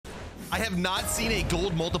I have not seen a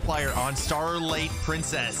gold multiplier on Starlight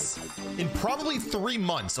Princess in probably 3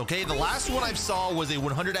 months, okay? The last one I saw was a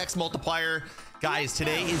 100x multiplier. Guys,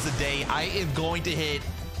 today is the day I am going to hit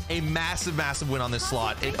a massive win on this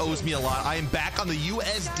slot. It owes me a lot. I am back on the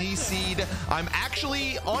USD seed. I'm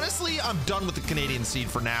actually, honestly, I'm done with the Canadian seed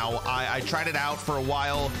for now. I tried it out for a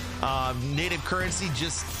while. Native currency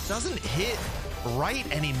just doesn't hit right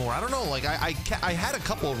anymore. I don't know, like I had a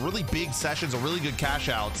couple of really big sessions of really good cash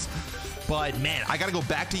outs, but man, I gotta go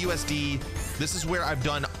back to USD. This is where I've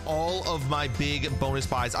done all of my big bonus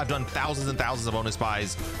buys. I've done thousands and thousands of bonus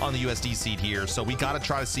buys on the USD seed here, so we gotta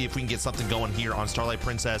try to see if we can get something going here on Starlight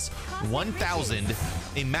Princess. 1,000,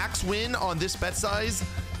 a max win on this bet size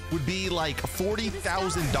would be like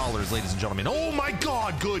 $40,000, ladies and gentlemen. Oh my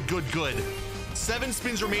god, good. 7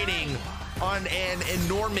 spins remaining on an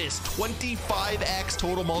enormous 25x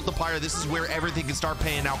total multiplier. This is where everything can start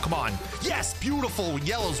paying out. Come on. Yes, beautiful.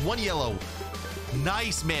 Yellows, 1 yellow.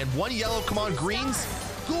 Nice, man. 1 yellow. Come on, greens.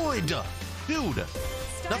 Good. Dude,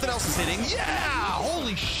 nothing else is hitting. Yeah.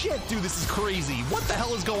 Holy shit, dude. This is crazy. What the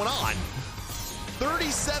hell is going on?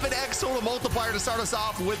 37x total multiplier to start us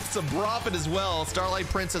off with some profit as well. Starlight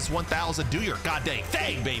Princess 1000. Do your goddamn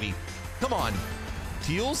thing, baby. Come on.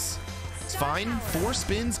 Teals. It's fine. 4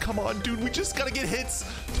 spins. Come on, dude. We just gotta get hits.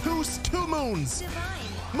 Two moons.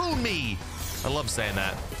 Moon me. I love saying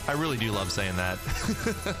that. I really do love saying that.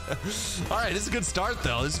 All right, this is a good start,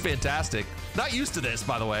 though. This is fantastic. Not used to this,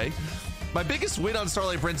 by the way. My biggest win on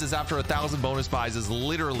Starlight Princess after 1,000 bonus buys is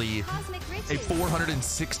literally a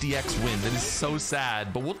 460x win. That is so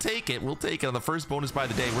sad, but we'll take it. We'll take it on the first bonus buy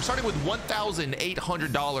of the day. We're starting with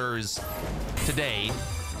 $1,800 today.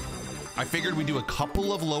 I figured we'd do a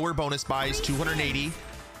couple of lower bonus buys, $280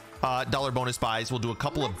 bonus buys. We'll do a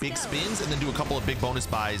couple of big spins and then do a couple of big bonus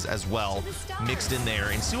buys as well mixed in there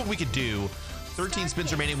and see what we could do. 13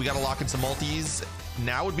 spins remaining. We got to lock in some multis.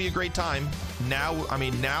 Now would be a great time. Now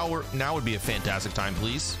would be a fantastic time,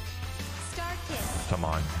 please. Come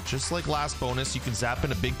on. Just like last bonus, you can zap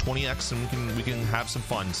in a big 20x and we can have some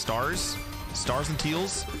fun. Stars and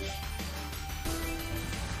teals.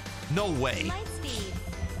 No way.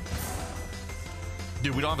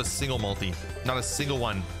 Dude, we don't have a single multi. Not a single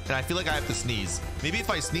one. And I feel like I have to sneeze. Maybe if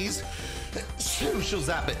I sneeze, she'll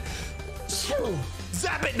zap it.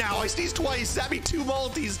 Zap it now. I sneezed twice. Zap me 2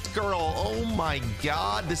 multis, girl. Oh my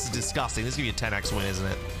god. This is disgusting. This is going to be a 10x win, isn't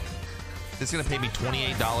it? This is going to pay me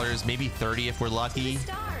 $28, maybe 30 if we're lucky.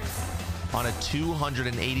 On a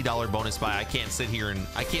 $280 bonus buy. I can't sit here and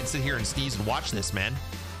sneeze and watch this, man.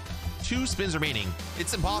 2 spins remaining.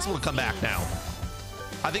 It's impossible to come back now.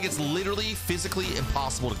 I think it's literally physically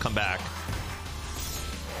impossible to come back.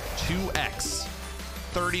 2x,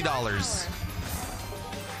 $30.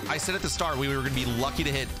 I said at the start we were going to be lucky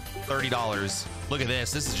to hit $30. Look at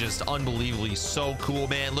this. This is just unbelievably so cool,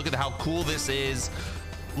 man. Look at how cool this is.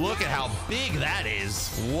 Look at how big that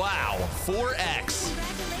is. Wow, 4x.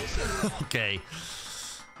 Okay.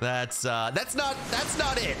 That's not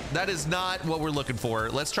it. That is not what we're looking for.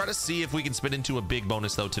 Let's try to see if we can spin into a big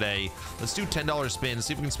bonus though today. Let's do $10 spins.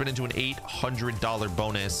 See if we can spin into an $800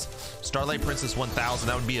 bonus. Starlight Princess 1000.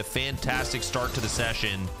 That would be a fantastic start to the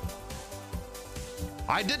session.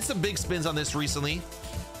 I did some big spins on this recently.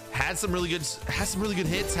 Had some really good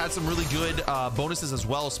hits. Had some really good bonuses as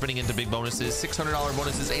well. Spinning into big bonuses. $600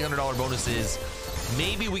 bonuses. $800 bonuses.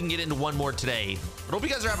 Maybe we can get into one more today. But hope you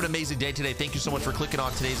guys are having an amazing day today. Thank you so much for clicking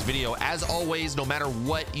on today's video. As always, no matter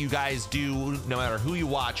what you guys do, no matter who you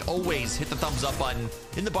watch, always hit the thumbs up button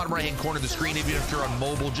in the bottom right hand corner of the screen. Even if you're on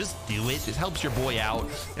mobile, just do it. It helps your boy out.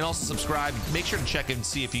 And also subscribe. Make sure to check and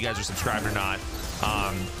see if you guys are subscribed or not.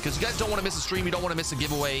 Because you guys don't want to miss a stream. You don't want to miss a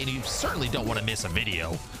giveaway. And you certainly don't want to miss a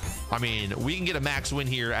video. I mean, we can get a max win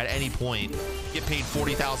here at any point, get paid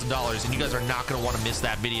 $40,000, and you guys are not going to want to miss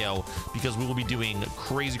that video because we will be doing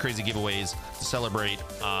crazy giveaways to celebrate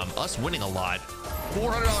us winning a lot.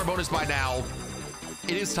 $400 bonus by now.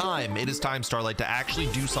 It is time, Starlight, to actually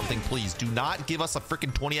do something. Please do not give us a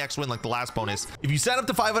freaking 20x win like the last bonus. If you sign up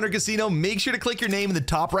to 500 Casino, make sure to click your name in the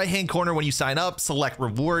top right hand corner when you sign up, select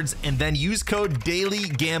rewards, and then use code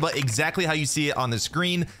DAILYGAMBA exactly how you see it on the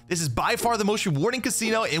screen. This is by far the most rewarding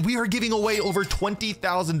casino, and we are giving away over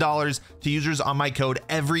 $20,000 to users on my code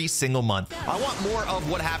every single month. I want more of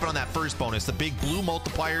what happened on that first bonus, the big blue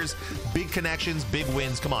multipliers, big connections, big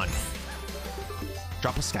wins. Come on.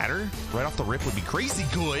 Drop a scatter right off the rip would be crazy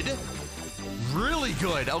good. Really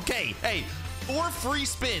good. Okay, hey, 4 free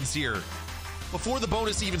spins here before the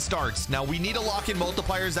bonus even starts. Now we need to lock in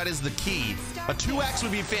multipliers. That is the key. A 2x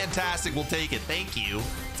would be fantastic. We'll take it. Thank you.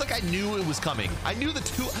 It's like I knew it was coming. I knew the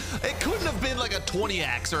 2. It couldn't have been like a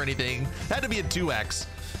 20x or anything. It had to be a 2x.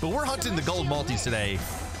 But we're hunting the gold multis today.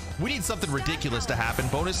 We need something ridiculous to happen.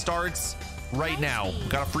 Bonus starts right now.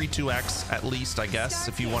 Got a free 2x at least, I guess,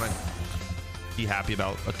 if you want to be happy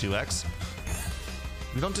about a 2x.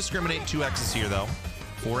 We don't discriminate 2x's here though.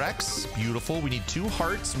 4x, beautiful. We need 2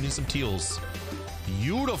 hearts. We need some teals.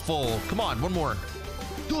 Beautiful. Come on, one more.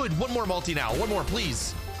 Good, one more multi now. One more,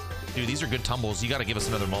 please. Dude, these are good tumbles. You got to give us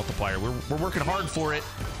another multiplier. We're working hard for it.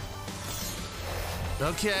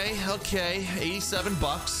 Okay, 87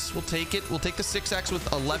 bucks. We'll take it. We'll take the 6x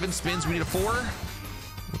with 11 spins. We need a 4. We'll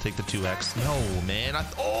take the 2x. No, man.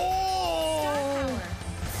 Oh!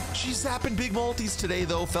 She's zapping big multis today,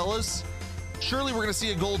 though, fellas. Surely we're going to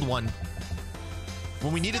see a gold one.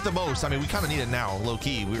 When we need it the most. I mean, we kind of need it now, low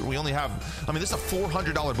key. We only have, I mean, this is a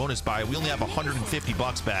 $400 bonus buy. We only have 150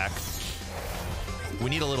 bucks back. We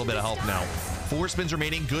need a little bit of help now. 4 spins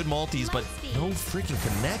remaining, good multis, but no freaking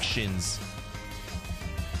connections.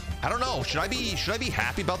 I don't know. Should I be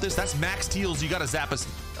happy about this? That's max teals. You got to zap us.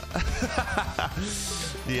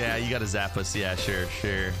 Yeah, you got to zap us. Yeah, sure.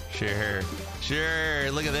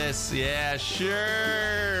 Look at this. Yeah,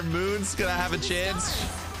 sure. Moon's gonna have a chance.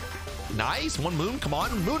 Nice, 1 moon. Come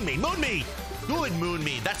on, moon me. Good moon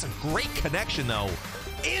me. That's a great connection though.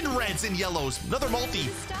 In reds and yellows. Another multi.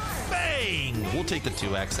 Bang. We'll take the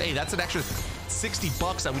 2x. Hey, that's an extra 60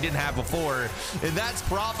 bucks that we didn't have before, and that's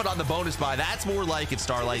profit on the bonus buy. That's more like it,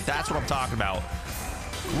 Starlight. That's what I'm talking about.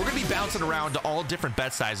 We're gonna be bouncing around to all different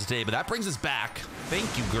bet sizes today, but that brings us back.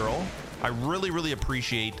 Thank you, girl. I really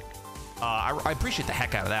appreciate I appreciate the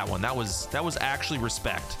heck out of that one. That was actually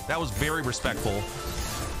respect. That was very respectful.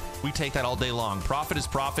 We take that all day long. Profit is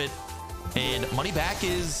profit, and money back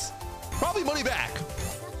is probably money back.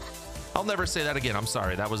 I'll never say that again. I'm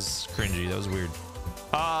sorry. That was cringy. That was weird.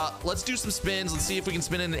 Let's do some spins. Let's see if we can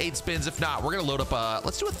spin in 8 spins. If not, we're gonna load up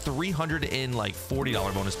let's do a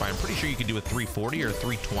 $340 bonus buy. I'm pretty sure you can do a 340 or a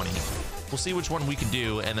 320. We'll see which one we can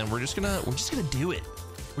do, and then we're just gonna do it.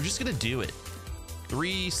 We're just gonna do it.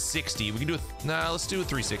 360. We can do a let's do a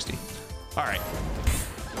 360. All right.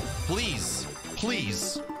 Please.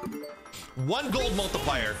 1 gold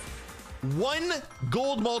multiplier. 1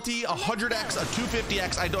 gold multi, 100x, a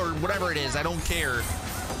 250x, or whatever it is. I don't care.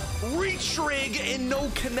 Retrig and no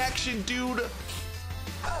connection, dude.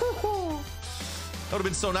 That would have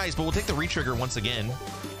been so nice, but we'll take the retrigger once again.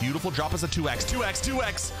 Beautiful. Drop us a 2x.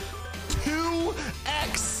 2x.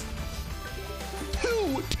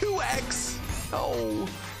 2x. Oh.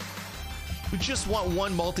 We just want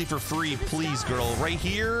 1 multi for free, please, girl. Right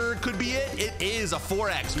here could be it. It is a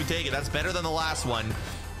 4x. We take it. That's better than the last one.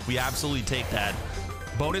 We absolutely take that.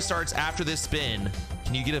 Bonus starts after this spin.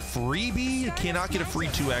 Can you get a freebie? You cannot get a free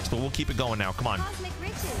 2x, but we'll keep it going now. Come on.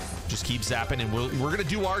 Just keep zapping, and we're going to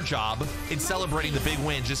do our job in celebrating the big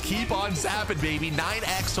win. Just keep on zapping, baby.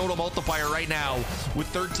 9x total multiplier right now with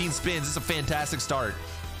 13 spins. It's a fantastic start.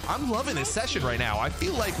 I'm loving this session right now. I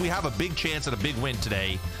feel like we have a big chance at a big win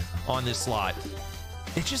today on this slot.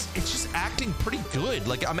 It's just acting pretty good.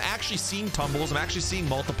 Like, I'm actually seeing tumbles. I'm actually seeing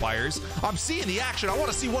multipliers. I'm seeing the action. I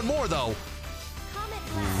want to see one more though.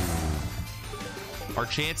 Our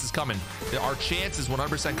chance is coming. Our chance is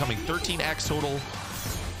 100% coming. 13x total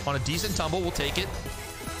on a decent tumble. We'll take it.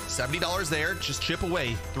 $70 there. Just chip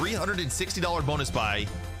away. $360 bonus buy.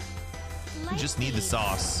 We just need the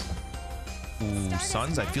sauce. Ooh,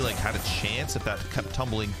 Suns, I feel like had a chance if that kept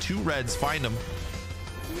tumbling. 2 reds. Find them.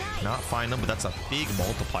 Not find them, but that's a big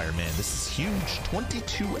multiplier, man. This is huge.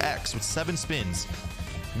 22x with 7 spins.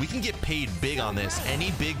 We can get paid big on this.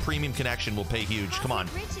 Any big premium connection will pay huge. Come on.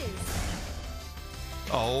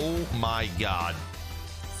 Oh my God.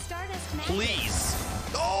 Please.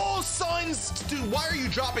 Oh, Suns. Dude, why are you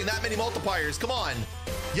dropping that many multipliers? Come on.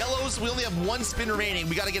 Yellows, we only have 1 spin remaining.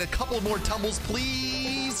 We got to get a couple more tumbles,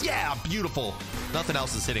 please. Yeah, beautiful. Nothing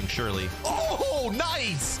else is hitting, surely. Oh,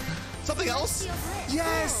 nice. Something else?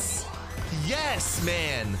 Yes. Yes,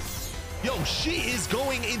 man. Yo, she is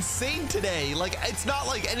going insane today. Like, it's not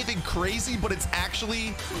like anything crazy, but it's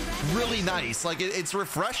actually really nice. Like, it's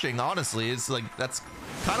refreshing, honestly. It's like, that's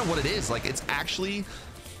kind of what it is. Like, it's actually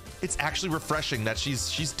refreshing that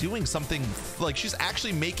she's doing something. Like, she's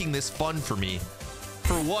actually making this fun for me.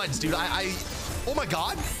 For once, dude. Oh my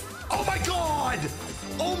God. Oh my God.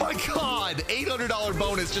 Oh my God. $800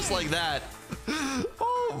 bonus just like that.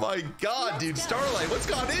 Oh my God, dude. Starlight, what's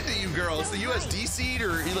gone into you, girl? It's the USD seed,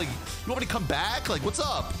 or you want me to come back? Like, what's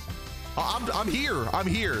up? I'm here.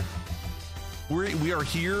 We are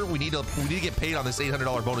here. We need to get paid on this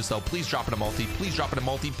 $800 bonus though. Please drop in a multi. Please drop in a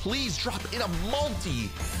multi. Please drop in a multi.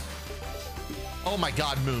 Oh my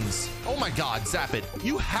God, Moons. Oh my God, zap it.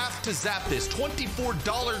 You have to zap this. $24.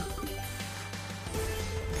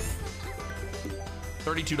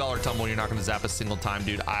 $32 tumble, you're not gonna zap a single time,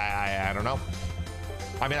 dude. I don't know.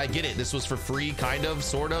 I mean, I get it. This was for free, kind of,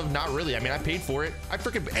 sort of, not really. I mean, I paid for it. I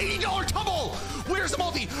freaking $80 tumble. Where's the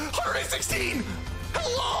multi? 116.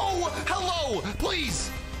 Hello,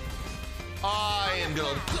 please. I'm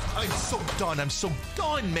so done. I'm so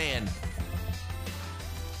done, man.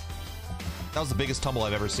 That was the biggest tumble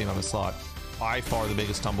I've ever seen on a slot. By far the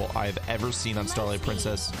biggest tumble I've ever seen on Starlight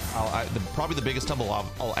Princess. Probably the biggest tumble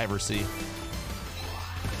I'll ever see.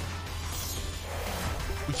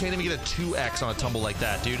 We can't even get a 2x on a tumble like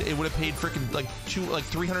that, dude. It would have paid freaking like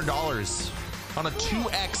 $300 on a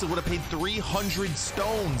 2x. It would have paid 300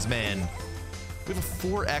 stones, man. We have a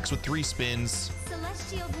 4x with 3 spins.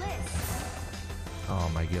 Celestial bliss. Oh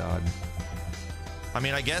my god. I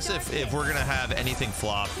mean, I guess if we're gonna have anything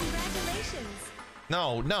flop. Congratulations.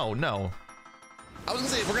 No. I was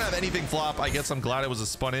gonna say if we're gonna have anything flop, I guess I'm glad it was a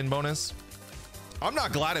spun in bonus. I'm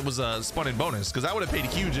not glad it was a spun in bonus because I would have paid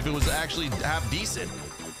huge if it was actually half decent.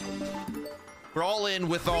 We're all in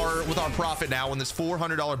with our profit now on this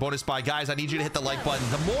 $400 bonus buy. Guys, I need you to hit the like button.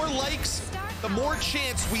 The more likes, the more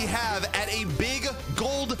chance we have at a big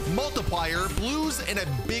gold multiplier. Blues and a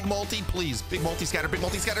big multi, please. Big multi scatter, big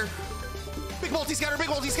multi scatter. Big multi scatter, big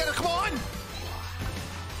multi scatter, come on.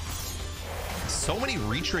 So many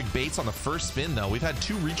retrig baits on the first spin though. We've had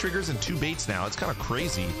 2 retriggers and 2 baits now. It's kind of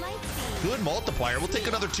crazy. Good multiplier. We'll take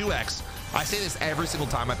another 2x. I say this every single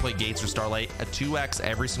time I play Gates or Starlight. A 2x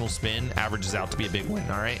every single spin averages out to be a big win.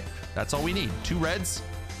 All right, that's all we need. 2 reds.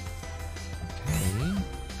 Okay,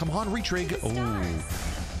 come on, retrig.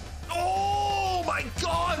 Oh my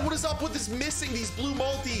god, what is up with this missing these blue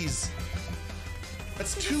multis?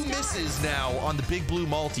 That's 2 misses now on the big blue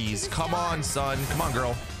multis. Come on, son. Come on,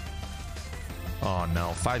 girl. Oh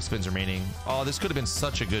no, 5 spins remaining. Oh, this could have been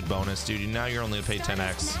such a good bonus, dude. Now you're only gonna pay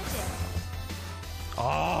 10x.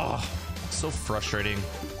 Oh, so frustrating.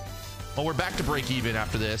 Well, we're back to break even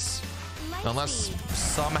after this. Unless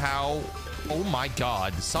somehow, oh my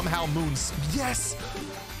god, somehow Moons, yes!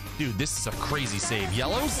 Dude, this is a crazy save.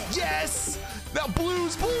 Yellows, yes! Now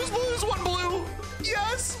blues, 1 blue.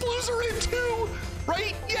 Yes, blues are in 2,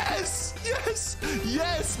 right? Yes,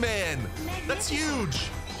 man. That's huge.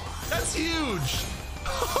 That's huge.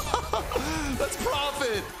 That's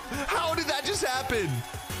profit. How did that just happen?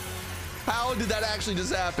 How did that actually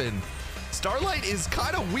just happen? Starlight is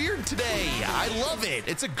kind of weird today. I love it.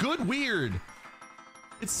 It's a good weird.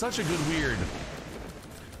 It's such a good weird.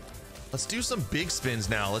 Let's do some big spins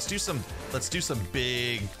now. Let's do some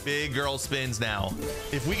big girl spins now.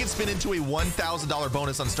 If we can spin into a $1,000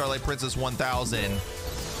 bonus on Starlight Princess 1000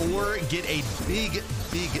 or get a big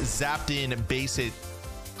zapped in base hit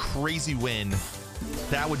crazy win,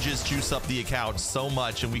 that would just juice up the account so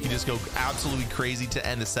much and we can just go absolutely crazy to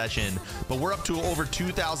end the session. But we're up to over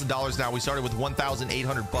 $2,000 now. We started with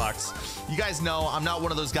 1,800 bucks. You guys know I'm not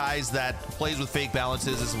one of those guys that plays with fake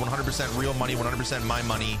balances. This is 100% real money, 100% my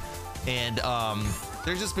money. And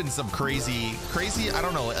there's just been some crazy, I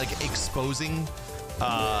don't know, like exposing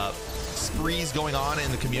sprees going on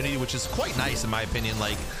in the community, which is quite nice in my opinion.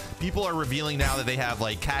 Like, people are revealing now that they have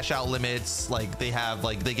like cash out limits, like they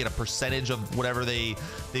get a percentage of whatever they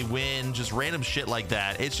win, just random shit like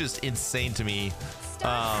that. It's just insane to me.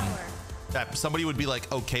 That somebody would be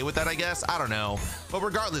like okay with that, I guess. I don't know. But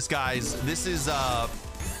regardless, guys, this is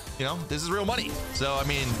you know, this is real money. So I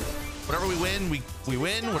mean, whatever we win, we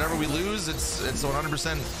win. Whatever we lose, it's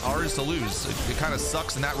 100% ours to lose. It kind of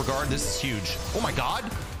sucks in that regard. This is huge. Oh my god.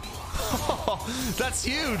 That's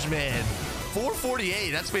huge, man.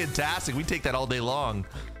 448. That's fantastic. We take that all day long.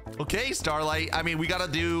 Okay, Starlight. I mean, we gotta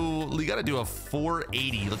do a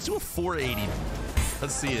 480. Let's do a 480.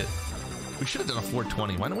 Let's see it. We should have done a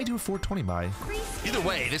 420. Why don't we do a 420 buy? Either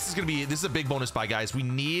way, this is a big bonus buy, guys. We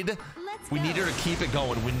need her to keep it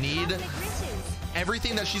going. We need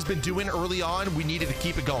everything that she's been doing early on. We needed to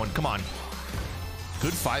keep it going. Come on.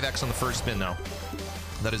 Good 5x on the first spin though.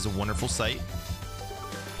 That is a wonderful sight.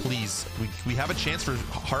 Please, we have a chance for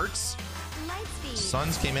hearts.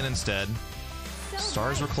 Suns came in instead.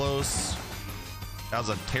 Stars were close. That was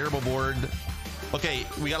a terrible board. Okay,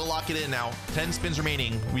 we gotta lock it in now. 10 spins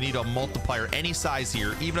remaining. We need a multiplier any size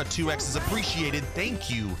here. Even a 2x is appreciated. Thank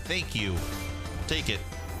you. Take it.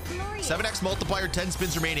 7x multiplier, 10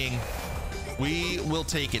 spins remaining. We will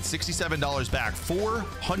take it. $67 back.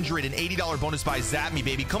 $480 bonus buy. Zap me,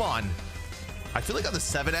 baby. Come on. I feel like on the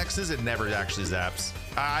 7x's it never actually zaps.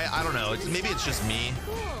 I don't know. Maybe it's just me.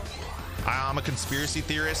 I'm a conspiracy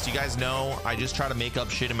theorist. You guys know I just try to make up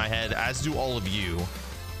shit in my head, as do all of you.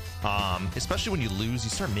 Especially when you lose, you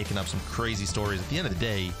start making up some crazy stories. At the end of the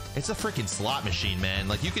day, it's a freaking slot machine, man.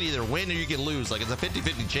 Like, you could either win or you could lose. Like, it's a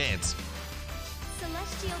 50-50 chance.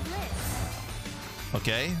 Celestial bliss.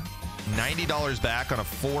 Okay. $90 back on a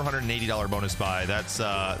 $480 bonus buy.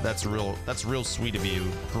 That's real sweet of you.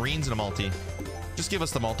 Greens and a multi. Just give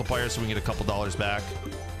us the multiplier so we can get a couple dollars back.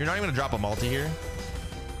 You're not even gonna drop a multi here?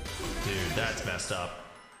 Dude, that's messed up.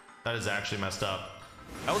 That is actually messed up.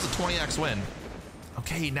 That was a 20x win.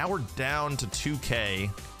 Okay, now we're down to 2K.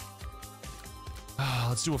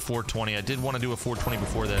 Let's do a 420. I did want to do a 420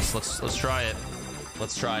 before this. Let's try it.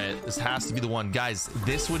 Let's try it. This has to be the one. Guys,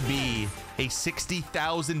 this would be a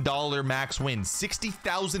 $60,000 max win.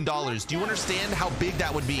 $60,000. Do you understand how big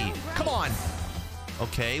that would be? Come on.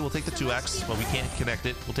 Okay, we'll take the 2x, but we can't connect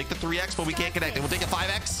it. We'll take the 3x, but we can't connect it. We'll take a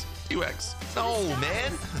 5x, 2x. No,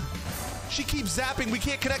 man. She keeps zapping. We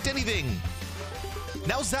can't connect anything.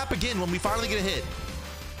 Now zap again when we finally get a hit.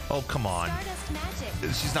 Oh, come on. Stardust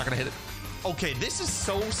magic. She's not going to hit it. Okay, this is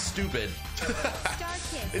so stupid.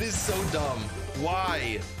 It is so dumb.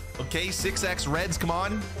 Why? Okay, 6x reds, come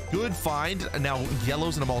on. Good find. Now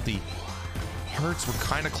yellows and a multi. Hearts, we're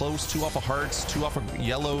kind of close. 2 off of hearts, 2 off of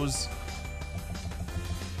yellows.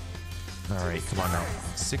 All right, come on now.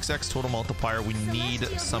 6x total multiplier. We need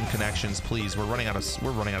some connections, please. We're running out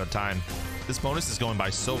of time. This bonus is going by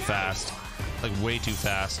so fast, like way too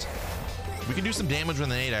fast. We can do some damage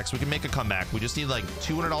with an 8x. We can make a comeback. We just need like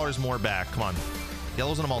 $200 more back. Come on.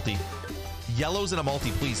 Yellows and a multi. Yellows and a multi,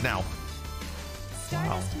 please, now.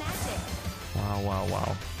 Wow.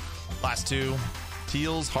 Wow. Last 2.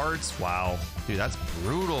 Teals, hearts. Wow. Dude, that's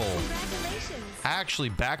brutal. Congratulations. Actually,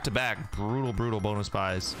 back-to-back. Brutal bonus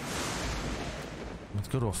buys. Let's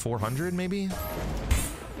go to a 400, maybe?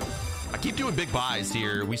 I keep doing big buys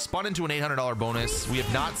here. We spun into an $800 bonus. We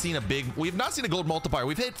have not seen a gold multiplier.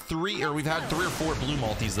 We've had 3 or 4 blue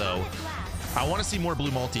multis though. I want to see more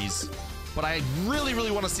blue multis, but I really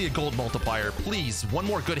want to see a gold multiplier. Please, one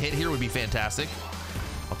more good hit here would be fantastic.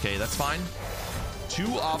 Okay, that's fine.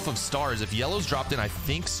 2 off of stars. If yellows dropped in, I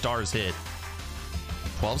think stars hit.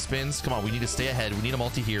 12 spins. Come on, we need to stay ahead. We need a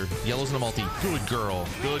multi here. Yellows and a multi. Good girl.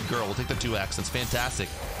 We'll take the 2x. That's fantastic.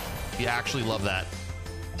 We actually love that.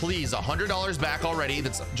 Please, $100 back already.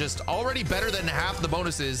 That's just already better than half the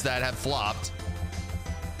bonuses that have flopped.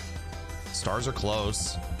 Stars are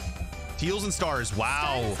close. Teals and stars.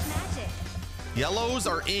 Wow. Yellows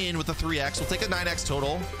are in with the 3x. We'll take a 9x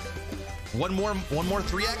total. One more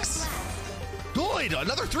 3x. Good.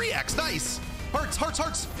 Another 3x. Nice.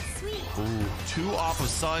 Hearts. Ooh, 2 off of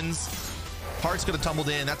suns. Hearts could have tumbled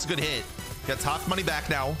in. That's a good hit. Gets half money back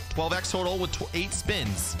now. 12x total with 8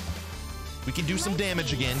 spins. We can do some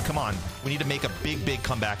damage again. Come on. We need to make a big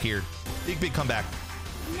comeback here. Big comeback.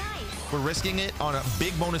 Nice. We're risking it on a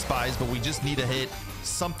big bonus buys, but we just need to hit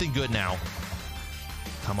something good now.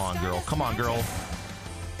 Come on, girl.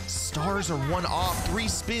 Stars are 1 off. 3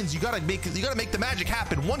 spins. You gotta make the magic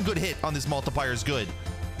happen. 1 good hit on this multiplier is good.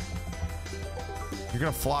 You're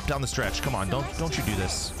gonna flop down the stretch. Come on, don't you do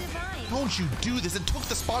this. Don't you do this. It took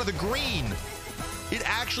the spot of the green. It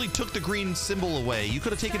actually took the green symbol away. You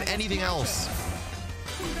could have taken anything else.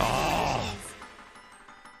 Oh.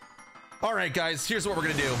 All right, guys, here's what we're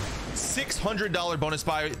gonna do. $600 bonus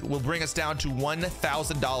buy will bring us down to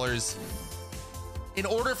 $1,000. In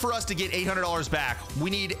order for us to get $800 back, we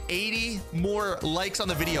need 80 more likes on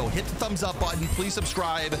the video. Hit the thumbs up button. Please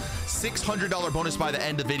subscribe. $600 bonus by the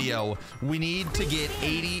end of the video. We need to get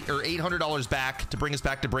 $800 back to bring us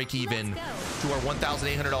back to break even to our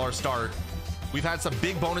 $1,800 start. We've had some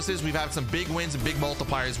big bonuses. We've had some big wins and big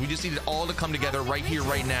multipliers. We just need it all to come together right here,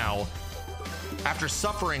 right now. After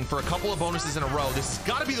suffering for a couple of bonuses in a row, this has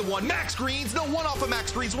got to be the one. Max greens. No, 1 off of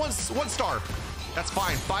max greens. One star. That's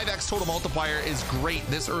fine. 5x total multiplier is great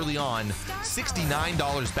this early on.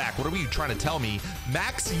 $69 back. What are you trying to tell me?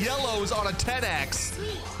 Max yellows on a 10x.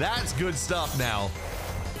 That's good stuff now.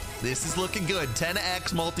 This is looking good.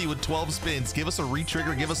 10x multi with 12 spins. Give us a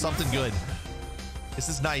retrigger. Give us something good. This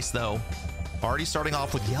is nice, though. Already starting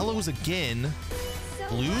off with yellows again.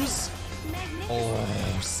 Blues. Oh,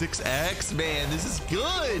 6x. Man, this is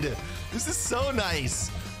good. This is so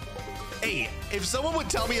nice. Hey, if someone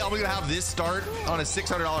would tell me I'm gonna have this start on a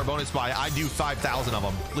 $600 bonus buy, I'd do 5,000 of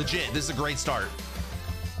them. Legit, this is a great start.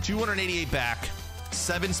 288 back,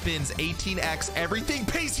 7 spins, 18x, everything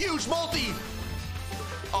pays huge multi.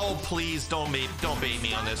 Oh, please don't bait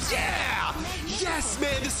me on this. Yeah, yes,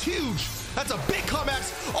 man, this is huge. That's a big comeback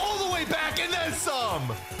all the way back and then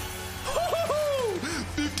some.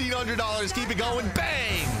 $1,500, keep it going,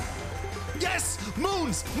 bang. Yes!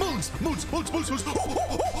 Moons!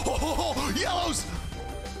 Yellows!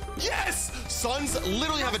 Yes! Suns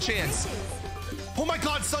literally have a chance. Oh my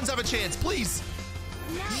god, Suns have a chance, please.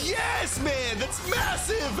 Yes, man, that's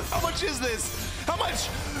massive. How much is this? How much?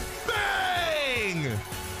 Bang! Bang!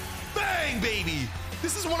 Bang, baby!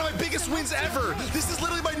 This is one of my biggest wins ever. This is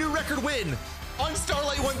literally my new record win on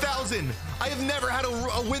Starlight 1000. I have never had a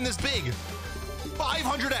win this big.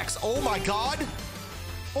 500x. Oh my god.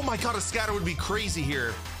 Oh my god, a scatter would be crazy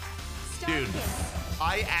here. Dude,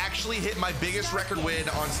 I actually hit my biggest record win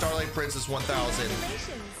on Starlight Princess 1000.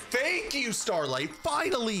 Thank you, Starlight.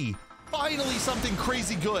 Finally something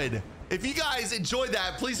crazy good. If you guys enjoyed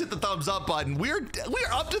that, please hit the thumbs up button. We're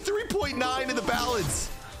up to 3.9 in the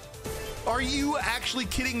balance. Are you actually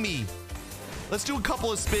kidding me? Let's do a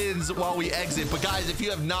couple of spins while we exit. But guys, if you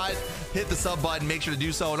have not hit the sub button, make sure to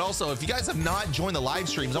do so. And also, if you guys have not joined the live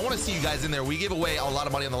streams, I want to see you guys in there. We give away a lot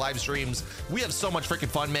of money on the live streams. We have so much freaking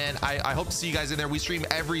fun, man. I hope to see you guys in there. We stream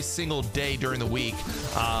every single day during the week.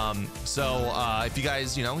 If you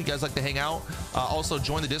guys, you guys like to hang out, also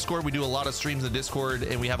join the Discord. We do a lot of streams in the Discord,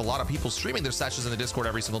 and we have a lot of people streaming their sessions in the Discord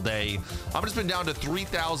every single day. I'm gonna spin down to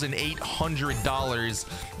 $3,800.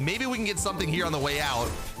 Maybe we can get something here on the way out.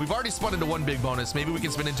 We've already spun into one big bonus. Maybe we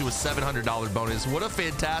can spin into a $700 bonus. What a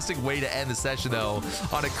fantastic way to end the session, though,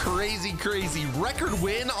 on a crazy record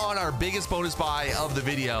win on our biggest bonus buy of the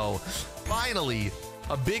video. Finally,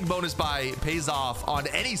 a big bonus buy pays off on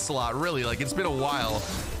any slot, really. Like, it's been a while.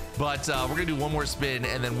 But we're gonna do one more spin,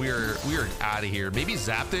 and then we're out of here. Maybe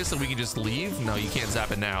zap this and we can just leave. No, you can't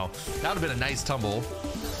zap it now. That would have been a nice tumble.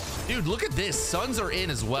 Dude, look at this. Suns are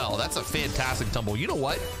in as well. That's a fantastic tumble. You know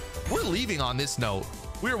what? We're leaving on this note.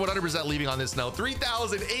 We're 100% leaving on this note.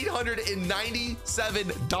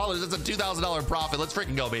 $3,897. That's a $2,000 profit. Let's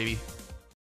freaking go, baby.